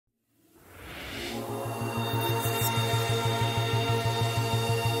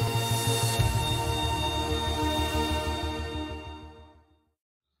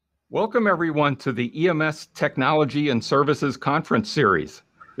Welcome everyone to the EMS Technology and Services Conference Series.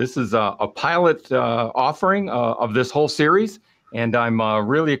 This is a pilot offering of this whole series, and I'm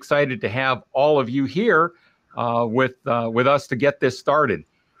really excited to have all of you here with us to get this started.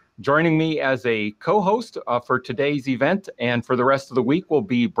 Joining me as a co-host for today's event and for the rest of the week will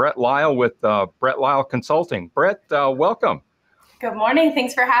be Brett Lyle with Brett Lyle Consulting. Brett, welcome. Good morning.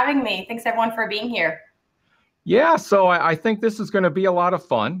 Thanks for having me. Thanks everyone for being here. Yeah, so I think this is going to be a lot of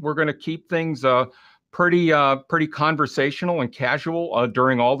fun. We're going to keep things pretty conversational and casual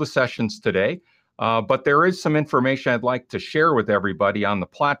during all the sessions today. But there is some information I'd like to share with everybody on the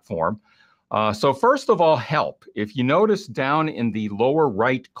platform. So first of all, help. If you notice down in the lower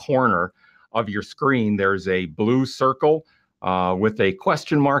right corner of your screen, there's a blue circle with a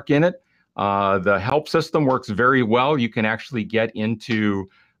question mark in it. The help system works very well. You can actually get into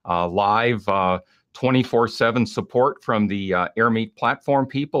live 24/7 support from the AirMeet platform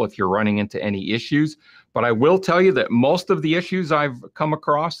people if you're running into any issues. But I will tell you that most of the issues I've come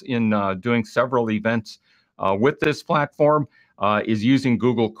across in doing several events with this platform is using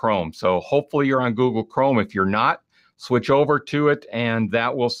Google Chrome. So hopefully you're on Google Chrome. If you're not, switch over to it, and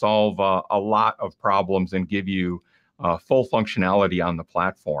that will solve a lot of problems and give you full functionality on the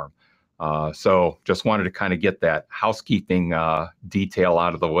platform. So just wanted to kind of get that housekeeping detail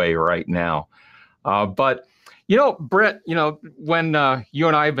out of the way right now. But, you know, Brett, you know, when you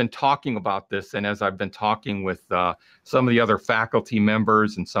and I have been talking about this, and as I've been talking with some of the other faculty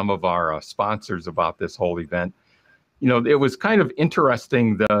members and some of our sponsors about this whole event, you know, it was kind of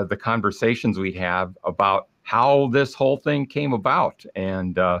interesting the conversations we'd have about how this whole thing came about.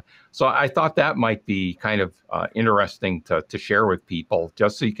 And so I thought that might be kind of interesting to share with people,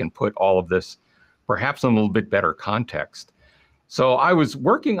 just so you can put all of this perhaps in a little bit better context. So I was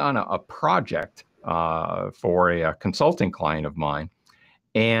working on a project for a consulting client of mine,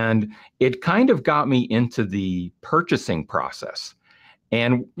 and it kind of got me into the purchasing process.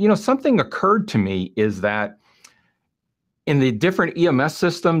 And, you know, something occurred to me is that in the different EMS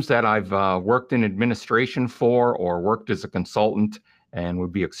systems that I've worked in administration for or worked as a consultant and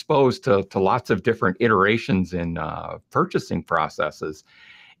would be exposed to lots of different iterations in purchasing processes,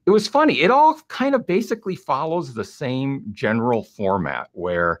 it was funny. It all kind of basically follows the same general format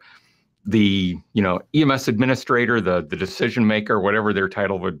where the, you know, EMS administrator, the decision maker, whatever their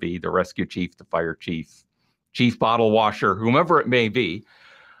title would be, the rescue chief, the fire chief, chief bottle washer, whomever it may be,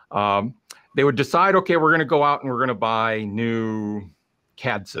 they would decide, okay, we're going to go out and we're going to buy new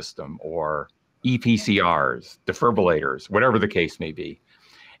CAD system or EPCRs, defibrillators, whatever the case may be.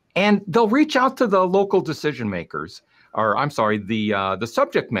 And they'll reach out to the local decision makers, or I'm sorry, the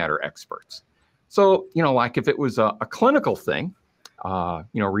subject matter experts. So, you know, like if it was a clinical thing,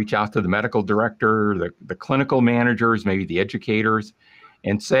 you know, reach out to the medical director, the clinical managers, maybe the educators,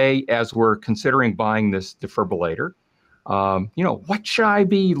 and say, as we're considering buying this defibrillator, you know, what should I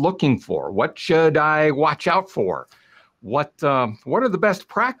be looking for? What should I watch out for? What are the best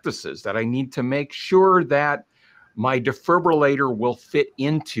practices that I need to make sure that my defibrillator will fit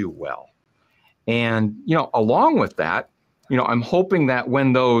into well? And, you know, along with that, you know, I'm hoping that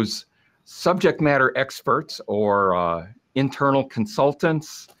when those subject matter experts or internal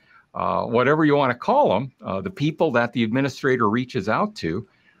consultants, whatever you want to call them, the people that the administrator reaches out to,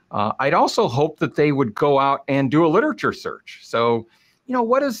 I'd also hope that they would go out and do a literature search. So, you know,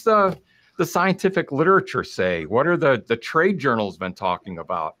 what does the scientific literature say? What are the trade journals been talking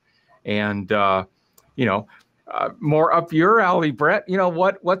about? And, you know, more up your alley, Brett, you know,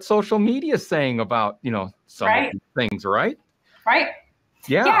 what social media is saying about, you know, some of these things, right? Right.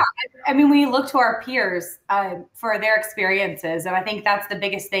 Yeah. I mean, we look to our peers for their experiences. And I think that's the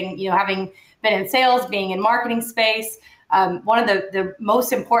biggest thing, you know, having been in sales, being in marketing space, one of the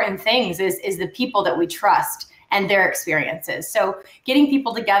most important things is the people that we trust and their experiences. So getting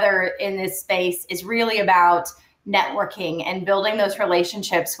people together in this space is really about networking and building those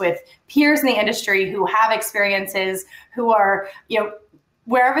relationships with peers in the industry who have experiences, who are, you know,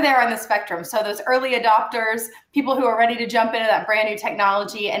 wherever they are on the spectrum. So those early adopters, people who are ready to jump into that brand new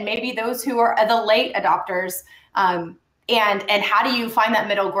technology, and maybe those who are the late adopters. And how do you find that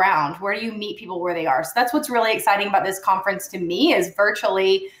middle ground? Where do you meet people where they are? So that's what's really exciting about this conference to me, is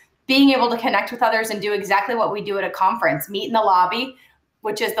virtually being able to connect with others and do exactly what we do at a conference: meet in the lobby,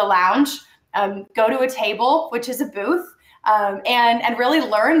 which is the lounge, go to a table, which is a booth, and really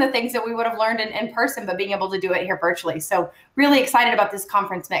learn the things that we would have learned in person, but being able to do it here virtually. So really excited about this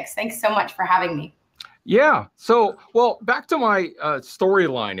conference mix. Thanks so much for having me. Yeah. So, well, back to my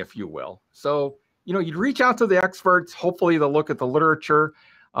storyline, if you will. So, you know, you'd reach out to the experts, hopefully they'll look at the literature,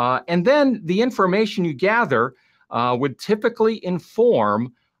 and then the information you gather would typically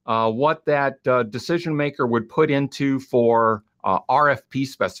inform what that decision maker would put into for RFP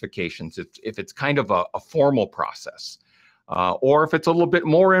specifications, if it's kind of a formal process. Or if it's a little bit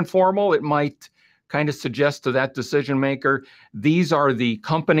more informal, it might kind of suggest to that decision maker, these are the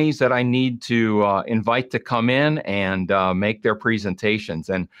companies that I need to invite to come in and make their presentations.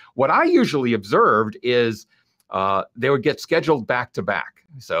 And what I usually observed is they would get scheduled back to back.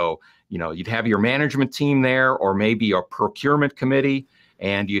 So, you'd have your management team there, or maybe a procurement committee,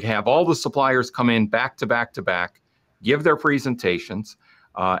 and you'd have all the suppliers come in back to back to back, give their presentations,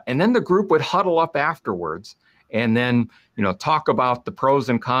 and then the group would huddle up afterwards and then, talk about the pros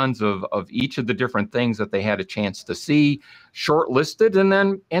and cons of each of the different things that they had a chance to see, shortlisted, and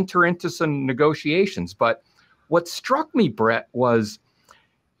then enter into some negotiations. But what struck me, Brett, was,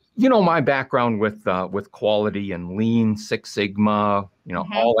 my background with quality and Lean, Six Sigma,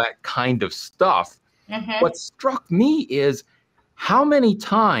 all that kind of stuff. What struck me is how many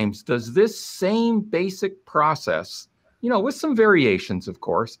times does this same basic process, with some variations, of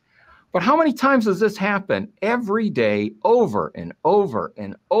course, but how many times does this happen every day over and over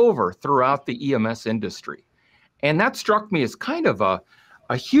and over throughout the EMS industry? And that struck me as kind of a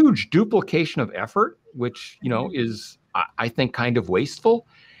huge duplication of effort, which, is, I think, kind of wasteful.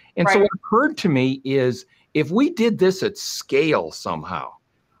 And so what occurred to me is, if we did this at scale somehow,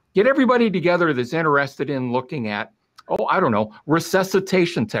 get everybody together that's interested in looking at, I don't know,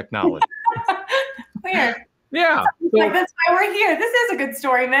 resuscitation technology. Weird. Yeah. That's why we're here. This is a good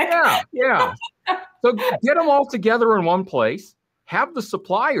story, Mick. Yeah. So get them all together in one place, have the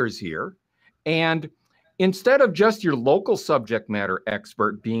suppliers here, and instead of just your local subject matter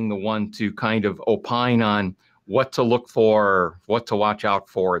expert being the one to kind of opine on what to look for, what to watch out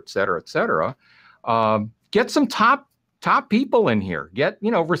for, et cetera, get some top people in here. Get,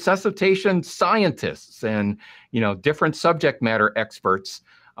 resuscitation scientists and, different subject matter experts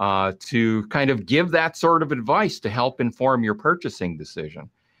to kind of give that sort of advice to help inform your purchasing decision.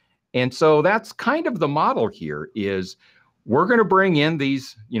 And so that's kind of the model here is we're going to bring in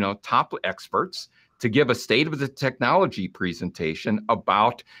these, top experts to give a state of the technology presentation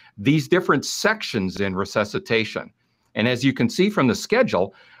about these different sections in resuscitation. And as you can see from the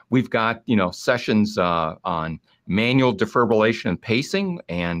schedule, we've got, sessions on manual defibrillation and pacing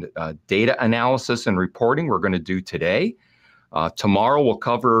and data analysis and reporting we're going to do today. Tomorrow we'll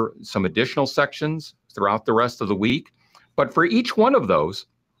cover some additional sections throughout the rest of the week. But for each one of those,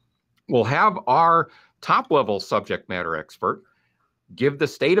 we'll have our top-level subject matter expert give the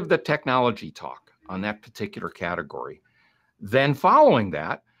state of the technology talk on that particular category. Then following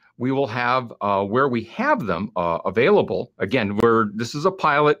that, we will have where we have them available. Again, this is a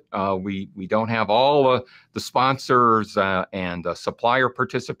pilot. We don't have all the sponsors and supplier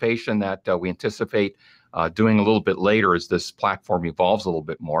participation that we anticipate doing a little bit later as this platform evolves a little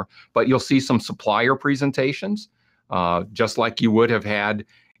bit more. But you'll see some supplier presentations, just like you would have had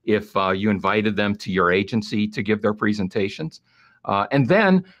if you invited them to your agency to give their presentations. And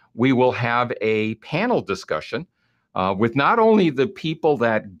then we will have a panel discussion with not only the people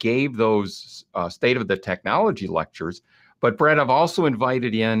that gave those state of the technology lectures, but Brett, I've also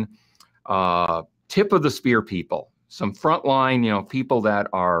invited in tip of the spear people. Some frontline, people that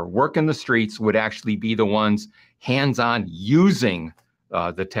are working the streets would actually be the ones hands-on using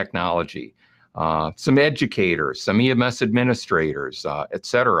the technology. Some educators, some EMS administrators, et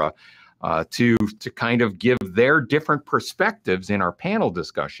cetera, to kind of give their different perspectives in our panel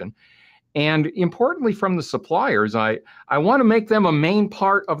discussion. And importantly, from the suppliers, I want to make them a main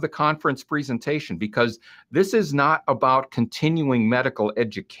part of the conference presentation, because this is not about continuing medical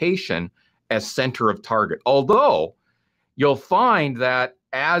education as center of target. Although you'll find that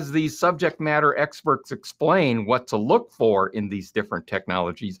as these subject matter experts explain what to look for in these different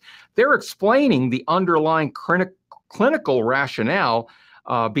technologies, they're explaining the underlying clinical rationale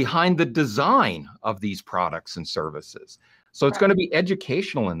behind the design of these products and services. So it's going to be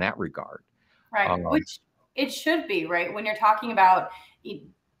educational in that regard. Right, which it should be, right? When you're talking about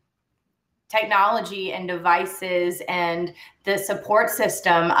technology and devices and the support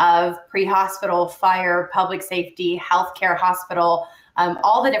system of pre-hospital, fire, public safety, healthcare, hospital,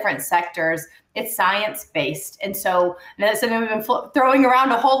 all the different sectors, it's science-based. And so that's something we've been throwing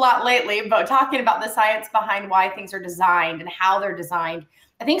around a whole lot lately, but talking about the science behind why things are designed and how they're designed.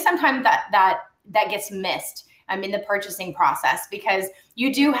 I think sometimes that gets missed in the purchasing process, because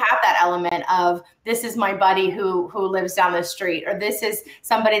you do have that element of, this is my buddy who lives down the street, or this is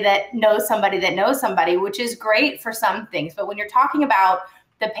somebody that knows somebody that knows somebody, which is great for some things. But when you're talking about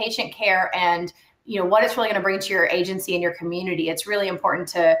the patient care and what it's really going to bring to your agency and your community, it's really important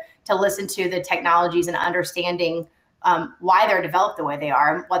to listen to the technologies and understanding why they're developed the way they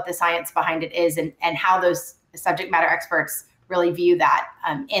are, and what the science behind it is, and how those subject matter experts really view that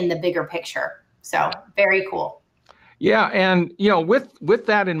in the bigger picture. So very cool. Yeah, and with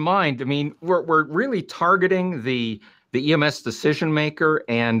that in mind, I mean, we're really targeting the EMS decision maker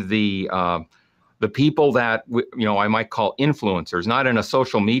and the people that I might call influencers, not in a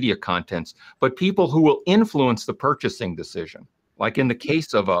social media contents, but people who will influence the purchasing decision. Like in the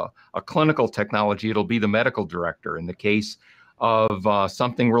case of a clinical technology, it'll be the medical director. In the case of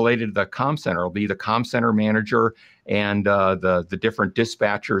something related to the comm center, it'll be the comm center manager and the different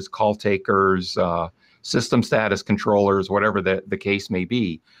dispatchers, call takers, system status controllers, whatever the case may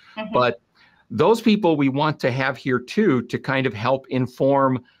be. Mm-hmm. But those people we want to have here too, to kind of help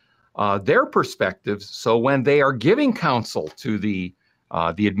inform their perspectives. So when they are giving counsel to the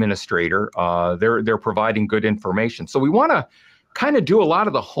administrator, they're providing good information. So we want to kind of do a lot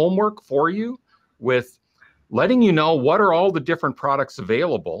of the homework for you with letting you know what are all the different products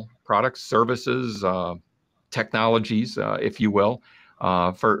available, products, services, technologies, if you will,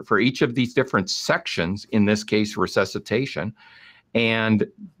 for each of these different sections, in this case, resuscitation, and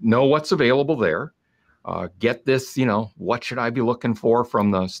know what's available there. Get this, what should I be looking for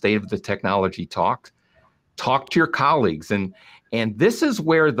from the State of the Technology talk? Talk to your colleagues. And this is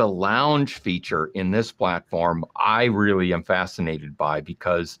where the lounge feature in this platform I really am fascinated by,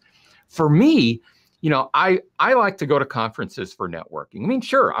 because for me, I like to go to conferences for networking. I mean,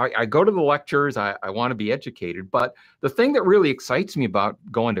 sure, I go to the lectures, I want to be educated, but the thing that really excites me about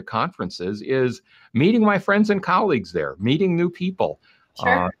going to conferences is meeting my friends and colleagues there, meeting new people,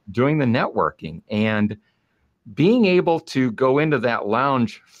 Sure. doing the networking, and being able to go into that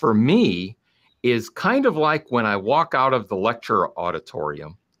lounge for me is kind of like when I walk out of the lecture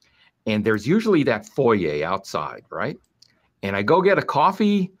auditorium, and there's usually that foyer outside, right? And I go get a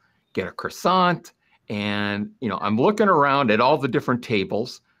coffee, get a croissant, and I'm looking around at all the different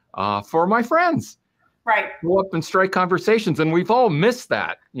tables for my friends. Right. Go up and strike conversations, and we've all missed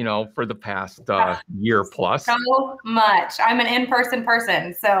that, for the past year plus. So much. I'm an in-person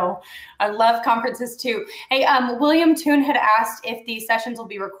person, so I love conferences too. Hey, William Toon had asked if these sessions will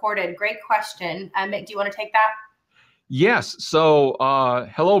be recorded. Great question. Mick, do you want to take that? Yes. So,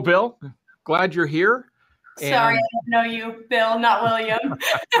 hello, Bill. Glad you're here. Sorry, I don't know you, Bill, not William.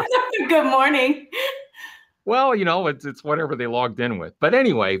 Good morning. Well, it's whatever they logged in with. But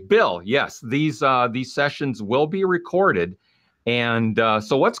anyway, Bill, yes, these sessions will be recorded. And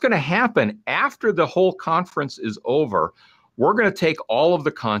so what's going to happen after the whole conference is over, we're going to take all of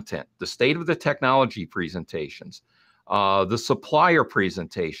the content, the State of the Technology presentations, the supplier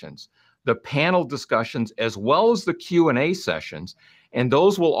presentations, the panel discussions, as well as the Q&A sessions, and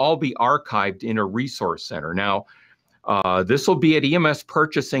those will all be archived in a resource center. Now, this will be at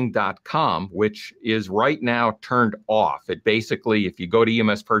emspurchasing.com, which is right now turned off. It basically, if you go to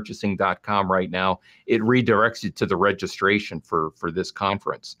emspurchasing.com right now, it redirects you to the registration for this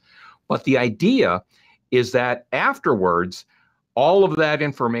conference. But the idea is that afterwards, all of that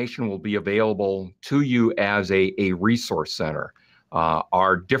information will be available to you as a resource center.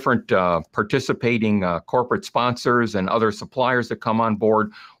 Our different participating corporate sponsors and other suppliers that come on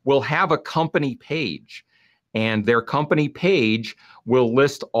board will have a company page. And their company page will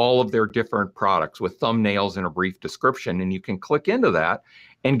list all of their different products with thumbnails and a brief description. And you can click into that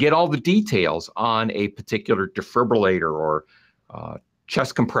and get all the details on a particular defibrillator or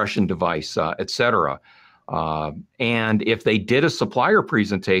chest compression device, et cetera. And if they did a supplier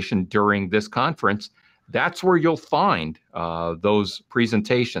presentation during this conference, that's where you'll find those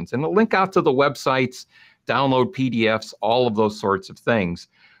presentations. And a link out to the websites, download PDFs, all of those sorts of things.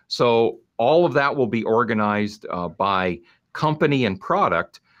 So all of that will be organized by company and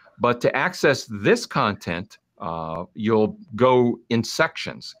product, but to access this content, you'll go in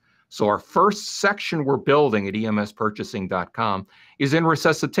sections. So our first section we're building at emspurchasing.com is in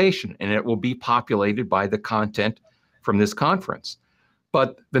resuscitation, and it will be populated by the content from this conference.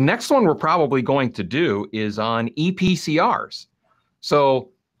 But the next one we're probably going to do is on EPCRs.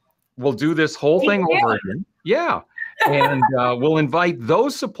 So we'll do this whole thing over again. Yeah. And we'll invite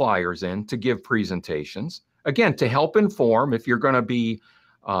those suppliers in to give presentations, again, to help inform if you're going to be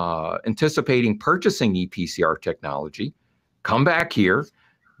anticipating purchasing EPCR technology. Come back here,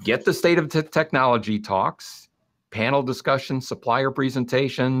 get the State of the Technology talks, panel discussions, supplier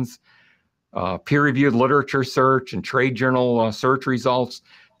presentations, peer-reviewed literature search and trade journal search results.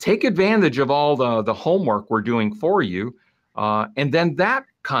 Take advantage of all the homework we're doing for you. And then that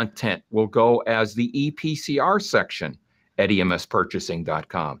content will go as the EPCR section at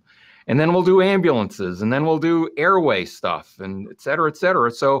emspurchasing.com. And then we'll do ambulances, and then we'll do airway stuff, and et cetera, et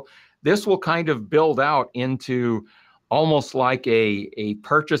cetera. So this will kind of build out into almost like a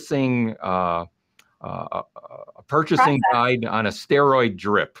purchasing a purchasing guide on a steroid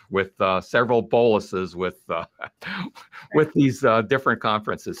drip with several boluses with with these different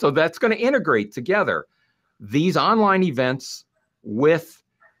conferences. So that's going to integrate together these online events with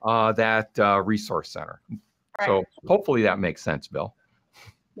that resource center. Right. So hopefully that makes sense, Bill.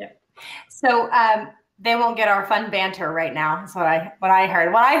 Yeah. So they won't get our fun banter right now. That's what I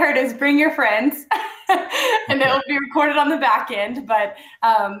heard. What I heard is bring your friends, and it'll be recorded on the back end. But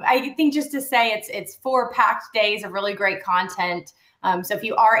I think just to say it's 4 packed days of really great content. So if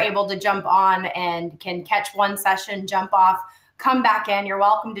you are able to jump on and can catch one session, jump off, come back in, you're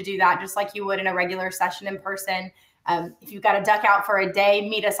welcome to do that just like you would in a regular session in person. If you've got to duck out for a day,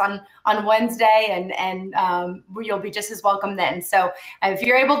 meet us on Wednesday, and you'll be just as welcome then. So if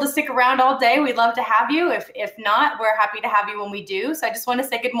you're able to stick around all day, we'd love to have you. If not, we're happy to have you when we do. So I just want to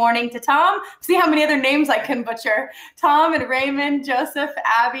say good morning to Tom. See how many other names I can butcher. Tom and Raymond, Joseph,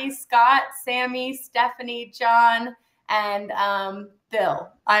 Abby, Scott, Sammy, Stephanie, John, and Bill.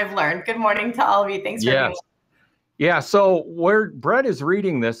 I've learned. Good morning to all of you. Thanks for being with us. Yeah, so where Brett is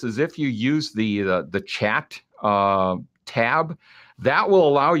reading this is if you use the chat tab, that will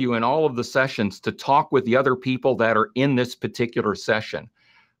allow you in all of the sessions to talk with the other people that are in this particular session.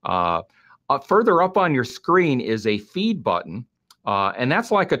 Further up on your screen is a feed button, and that's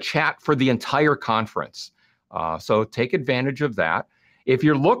like a chat for the entire conference. So take advantage of that. If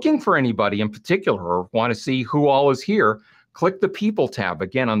you're looking for anybody in particular or want to see who all is here, click the People tab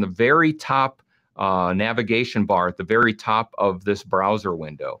again on the very top navigation bar at the very top of this browser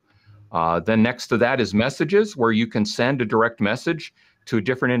window. Then next to that is Messages, where you can send a direct message to a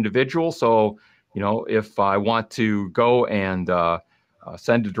different individual. So, you know, if I want to go and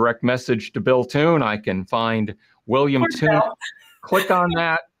send a direct message to Bill Toon, I can find William Toon, click on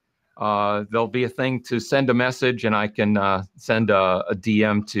that. There'll be a thing to send a message, and I can send a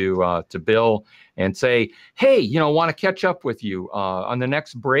DM to Bill and say, hey, you know, want to catch up with you on the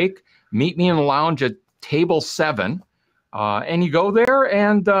next break. Meet me in the lounge at table 7, and you go there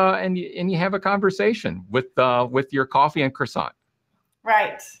and you have a conversation with your coffee and croissant.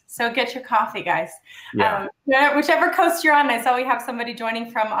 Right. So get your coffee, guys. Yeah. Whichever coast you're on. I saw we have somebody joining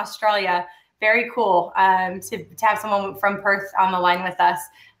from Australia. Very cool to have someone from Perth on the line with us.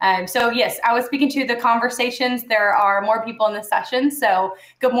 So yes, I was speaking to the conversations. There are more people in the session. So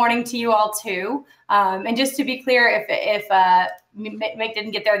good morning to you all too. And just to be clear, if Mick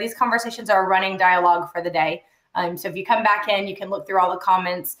didn't get there, these conversations are a running dialogue for the day. So if you come back in, you can look through all the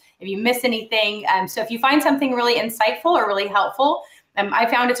comments. If you miss anything, so if you find something really insightful or really helpful, I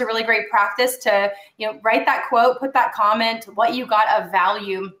found it's a really great practice to, you know, write that quote, put that comment, what you got of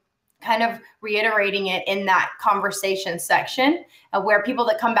value, kind of reiterating it in that conversation section where people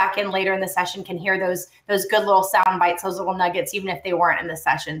that come back in later in the session can hear those good little sound bites, those little nuggets, even if they weren't in the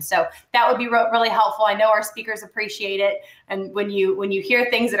session. So that would be really helpful. I know our speakers appreciate it. And when you hear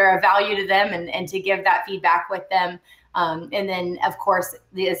things that are of value to them and to give that feedback with them. And then, of course,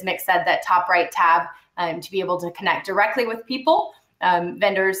 as Mick said, that top right tab to be able to connect directly with people,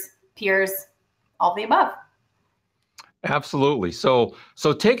 vendors, peers, all the above. Absolutely. So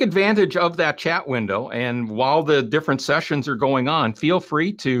take advantage of that chat window, and while the different sessions are going on, feel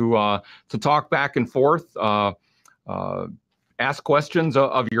free to talk back and forth, ask questions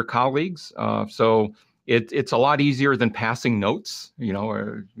of your colleagues. So it's a lot easier than passing notes,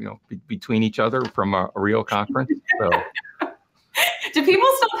 between each other from a real conference. So. Do people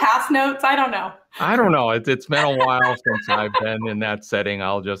still pass notes? I don't know. I don't know. It's been a while since I've been in that setting.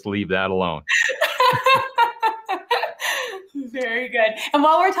 I'll just leave that alone. Very good. And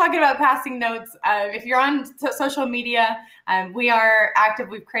while we're talking about passing notes, if you're on social media, we are active.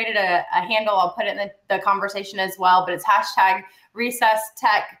 We've created a handle. I'll put it in the conversation as well, but it's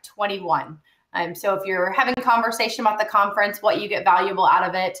 #RecessTech21. So if you're having a conversation about the conference, what you get valuable out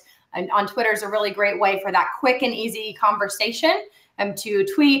of it, and on Twitter is a really great way for that quick and easy conversation. To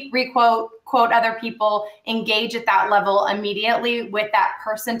tweet, requote, quote other people, engage at that level immediately with that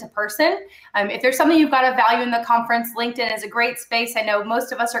person to person. If there's something you've got of value in the conference, LinkedIn is a great space. I know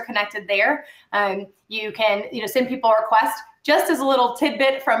most of us are connected there. You can send people a request. Just as a little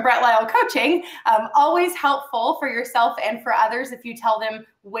tidbit from Brett Lyle Coaching, always helpful for yourself and for others if you tell them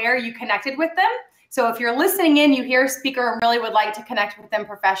where you connected with them. So if you're listening in, you hear a speaker and really would like to connect with them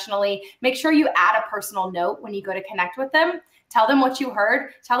professionally, make sure you add a personal note when you go to connect with them. Tell them what you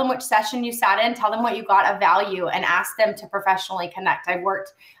heard, tell them which session you sat in, tell them what you got of value, and ask them to professionally connect. I've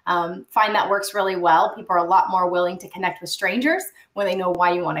find that works really well. People are a lot more willing to connect with strangers when they know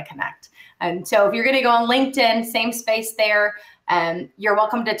why you want to connect. And so if you're going to go on LinkedIn, same space there. You're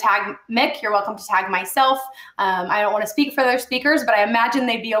welcome to tag Mick. You're welcome to tag myself. I don't want to speak for their speakers, but I imagine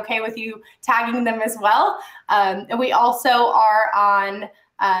they'd be okay with you tagging them as well. And we also are on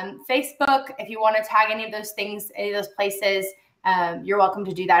Facebook. If you want to tag any of those things, any of those places, you're welcome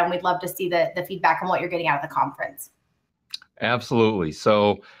to do that. And we'd love to see the feedback on what you're getting out of the conference. Absolutely.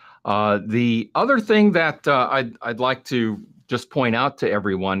 So the other thing that I'd like to just point out to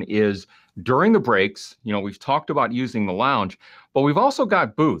everyone is during the breaks, we've talked about using the lounge, but we've also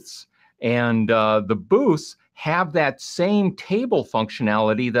got booths, and the booths have that same table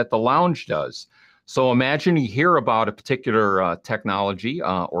functionality that the lounge does. So imagine you hear about a particular technology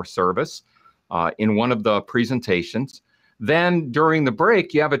or service in one of the presentations. Then during the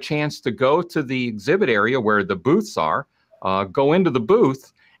break, you have a chance to go to the exhibit area where the booths are, go into the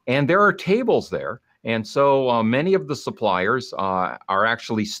booth, and there are tables there. And so many of the suppliers are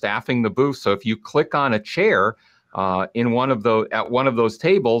actually staffing the booth. So if you click on a chair at one of those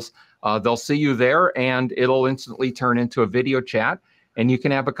tables, they'll see you there, and it'll instantly turn into a video chat, and you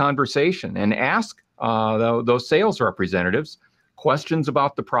can have a conversation and ask those sales representatives questions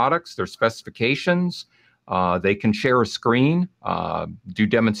about the products, their specifications. They can share a screen, do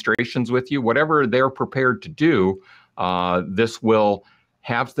demonstrations with you, whatever they're prepared to do. This will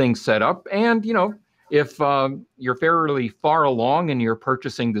have things set up, and if you're fairly far along in your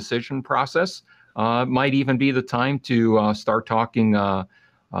purchasing decision process, might even be the time to start talking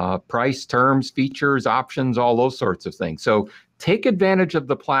price, terms, features, options, all those sorts of things. So take advantage of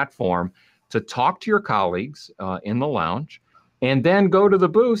the platform to talk to your colleagues in the lounge, and then go to the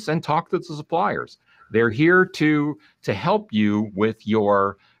booths and talk to the suppliers. They're here to help you with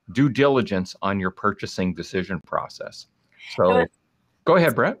your due diligence on your purchasing decision process. So go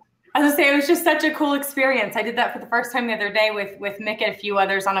ahead, Brett. I was gonna say, it was just such a cool experience. I did that for the first time the other day with Mick and a few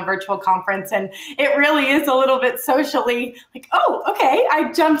others on a virtual conference. And it really is a little bit socially like, oh, okay,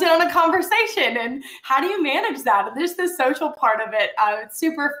 I jumped in on a conversation. And how do you manage that? And there's the social part of it. It's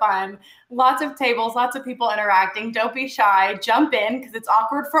super fun. Lots of tables, lots of people interacting. Don't be shy. Jump in, because it's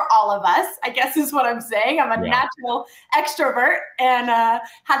awkward for all of us, I guess is what I'm saying. I'm a natural extrovert, and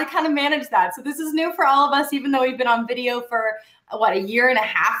had to kind of manage that. So this is new for all of us, even though we've been on video for a year and a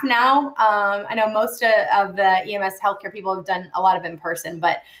half now. I know most of the EMS healthcare people have done a lot of in-person,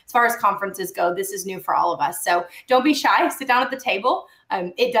 but as far as conferences go, this is new for all of us. So don't be shy, sit down at the table.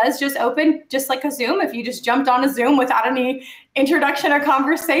 It does just open just like a Zoom if you just jumped on a Zoom without any introduction or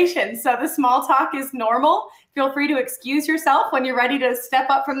conversation. So the small talk is normal. Feel free to excuse yourself when you're ready to step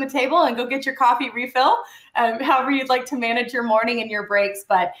up from the table and go get your coffee refill, however you'd like to manage your morning and your breaks.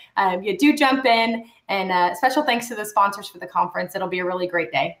 But you do jump in, and special thanks to the sponsors for the conference. It'll be a really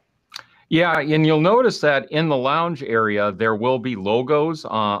great day. Yeah, and you'll notice that in the lounge area, there will be logos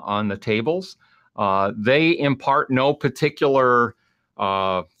on the tables. They impart no particular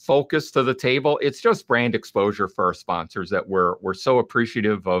focus to the table. It's just brand exposure for our sponsors that we're so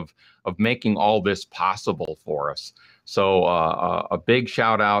appreciative of making all this possible for us. So a big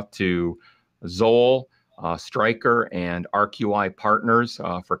shout out to Zoll, Stryker, and RQI Partners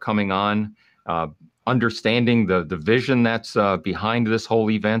for coming on, understanding the vision that's behind this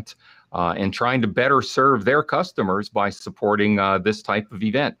whole event, and trying to better serve their customers by supporting this type of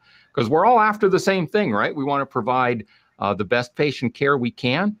event. Because we're all after the same thing, right? We want to provide the best patient care we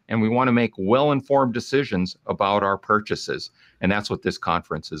can, and we want to make well-informed decisions about our purchases. And that's what this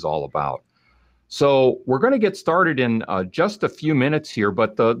conference is all about. So we're going to get started in just a few minutes here,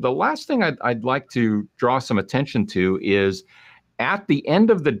 but the last thing I'd like to draw some attention to is at the end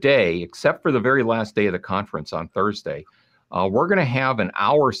of the day, except for the very last day of the conference on Thursday, we're going to have an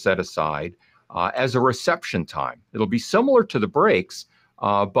hour set aside as a reception time. It'll be similar to the breaks,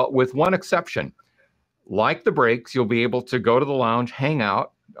 but with one exception. Like the breaks, you'll be able to go to the lounge, hang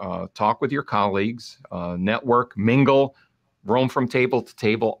out, talk with your colleagues, network, mingle, roam from table to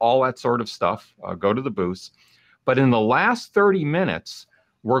table, all that sort of stuff, go to the booths. But in the last 30 minutes,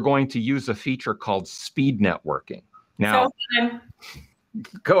 we're going to use a feature called speed networking. Now, so fun.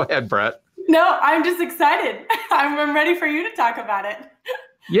 Go ahead, Brett. No, I'm just excited. I'm ready for you to talk about it.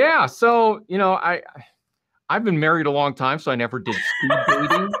 Yeah, so, I've been married a long time, so I never did speed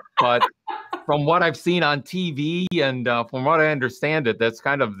dating, but from what I've seen on TV and from what I understand it, that's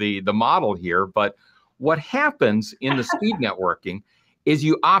kind of the model here. But what happens in the speed networking is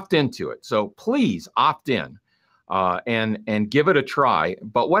you opt into it. So please opt in and give it a try.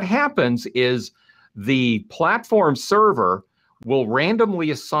 But what happens is the platform server will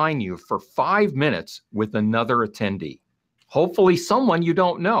randomly assign you for 5 minutes with another attendee. Hopefully someone you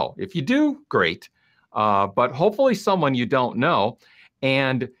don't know. If you do, great. But hopefully someone you don't know.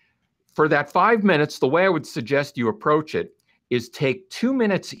 And for that 5 minutes, the way I would suggest you approach it is take 2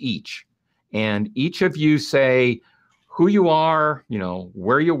 minutes each. And each of you say who you are,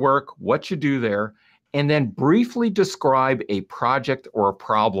 where you work, what you do there, and then briefly describe a project or a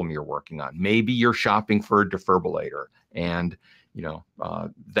problem you're working on. Maybe you're shopping for a defibrillator and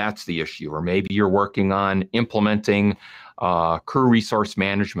that's the issue. Or maybe you're working on implementing crew resource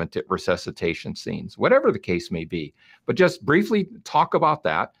management at resuscitation scenes, whatever the case may be. But just briefly talk about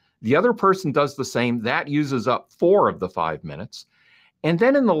that. The other person does the same. That uses up 4 of the 5 minutes. And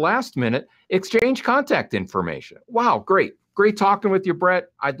then in the last minute, exchange contact information. Wow, great. Great talking with you, Brett.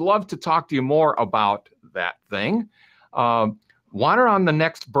 I'd love to talk to you more about that thing. Why don't on the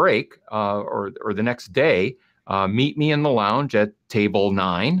next break or the next day, meet me in the lounge at table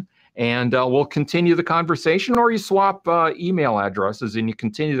 9, and we'll continue the conversation, or you swap email addresses and you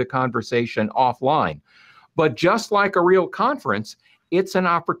continue the conversation offline. But just like a real conference, it's an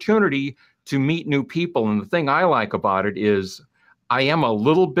opportunity to meet new people. And the thing I like about it is I am a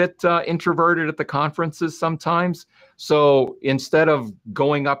little bit introverted at the conferences sometimes. So instead of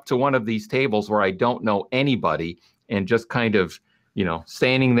going up to one of these tables where I don't know anybody and just kind of,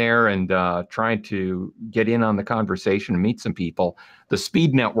 standing there and trying to get in on the conversation and meet some people, the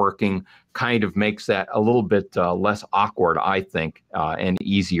speed networking kind of makes that a little bit less awkward, I think, and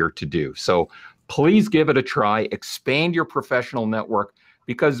easier to do. So please give it a try. Expand your professional network,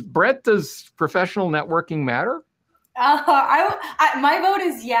 because Brett, does professional networking matter? My vote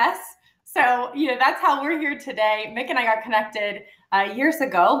is yes. So, that's how we're here today. Mick and I got connected years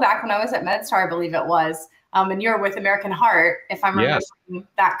ago, back when I was at MedStar, I believe it was. And you're with American Heart, if I'm remembering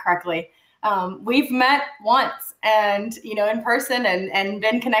that correctly. We've met once and, in person and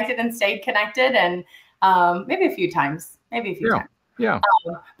been connected and stayed connected, and maybe a few times, times. Yeah.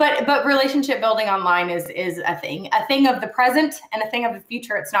 But relationship building online is a thing of the present and a thing of the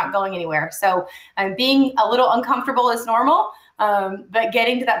future. It's not going anywhere. So being a little uncomfortable is normal, but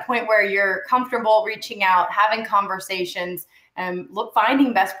getting to that point where you're comfortable reaching out, having conversations, and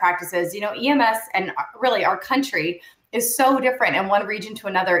finding best practices. EMS and really our country is so different in one region to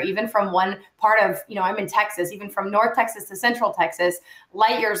another, even from one part of, I'm in Texas, even from North Texas to Central Texas,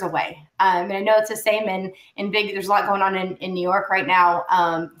 light years away. And I know it's the same in big, there's a lot going on in New York right now.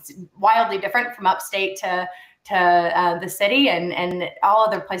 It's wildly different from upstate to the city and all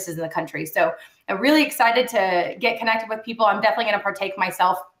other places in the country. So I'm really excited to get connected with people. I'm definitely going to partake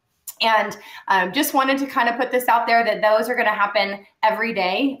myself. And just wanted to kind of put this out there that those are going to happen every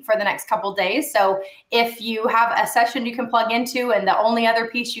day for the next couple of days. So if you have a session you can plug into and the only other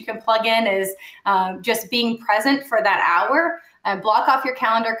piece you can plug in is just being present for that hour, block off your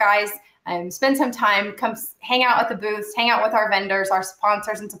calendar, guys, spend some time, come hang out at the booths, hang out with our vendors, our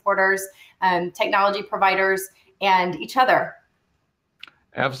sponsors and supporters, technology providers, and each other.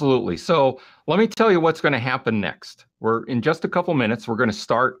 Absolutely. So let me tell you what's going to happen next. We're in just a couple minutes. We're going to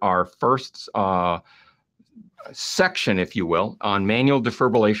start our first section, if you will, on manual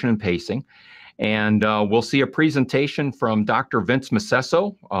defibrillation and pacing. And we'll see a presentation from Dr. Vince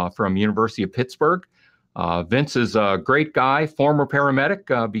Macesso from University of Pittsburgh. Vince is a great guy, former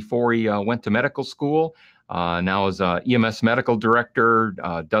paramedic before he went to medical school. Now is EMS medical director,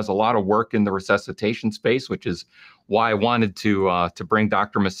 does a lot of work in the resuscitation space, which is why I wanted to bring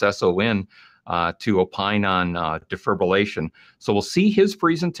Dr. Macesso in to opine on defibrillation. So we'll see his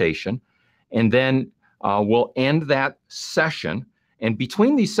presentation, and then we'll end that session. And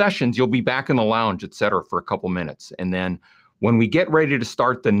between these sessions, you'll be back in the lounge, et cetera, for a couple minutes. And then when we get ready to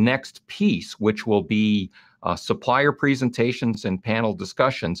start the next piece, which will be supplier presentations and panel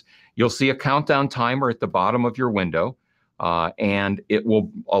discussions, you'll see a countdown timer at the bottom of your window, and it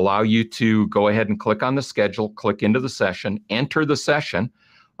will allow you to go ahead and click on the schedule, click into the session, enter the session,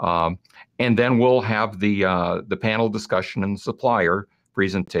 and then we'll have the panel discussion and supplier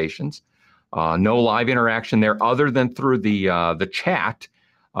presentations. No live interaction there other than through the chat,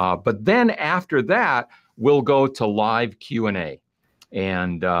 but then after that, we'll go to live Q&A.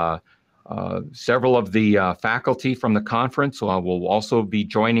 And several of the faculty from the conference will also be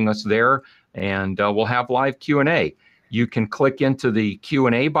joining us there, and we'll have live Q&A. You can click into the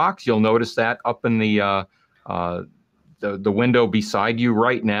Q&A box. You'll notice that up in the window beside you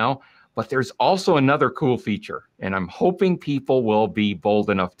right now. But there's also another cool feature, and I'm hoping people will be bold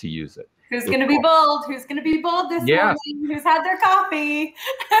enough to use it. Who's going to be bold? Who's going to be bold this morning? Who's had their coffee?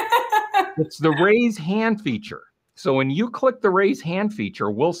 It's the raise hand feature. So when you click the raise hand feature,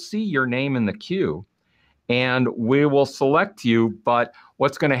 we'll see your name in the queue. and we will select you. But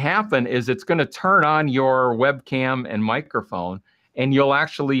what's going to happen is it's going to turn on your webcam and microphone, and you'll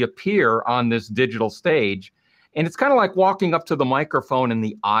actually appear on this digital stage. And it's kind of like walking up to the microphone in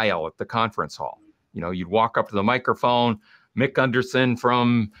the aisle at the conference hall. You know, you'd walk up to the microphone, Mic Gunderson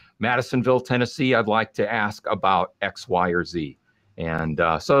from Madisonville, Tennessee, I'd like to ask about X, Y, or Z. And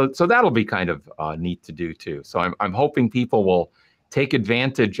so that'll be kind of neat to do too. So I'm hoping people will take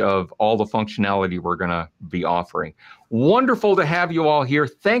advantage of all the functionality we're going to be offering. Wonderful to have you all here.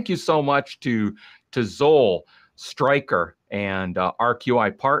 Thank you so much to Zoll, Stryker, and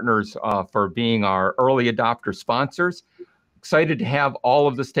RQI Partners for being our early adopter sponsors. Excited to have all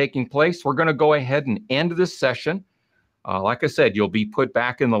of this taking place. We're going to go ahead and end this session. Like I said, you'll be put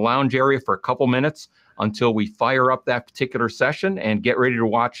back in the lounge area for a couple minutes until we fire up that particular session and get ready to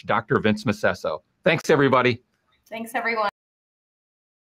watch Dr. Vince Macesso. Thanks, everybody. Thanks, everyone.